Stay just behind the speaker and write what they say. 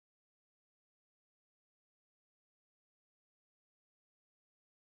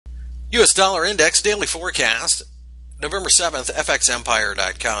U.S. dollar index daily forecast. November 7th,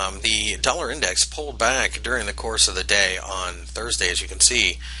 FXEmpire.com. The dollar index pulled back during the course of the day on Thursday, as you can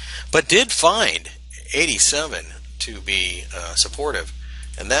see, but did find 87 to be supportive.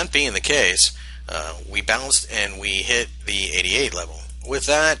 And that being the case, we bounced and we hit the 88 level. With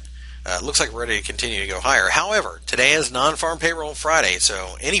that, looks like we're ready to continue to go higher. However, today is non-farm payroll Friday,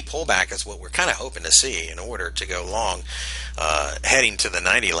 so any pullback is what we're kind of hoping to see in order to go long, heading to the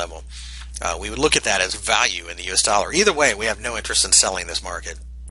 90 level. We would look at that as value in the U.S. dollar. Either way, we have no interest in selling this market.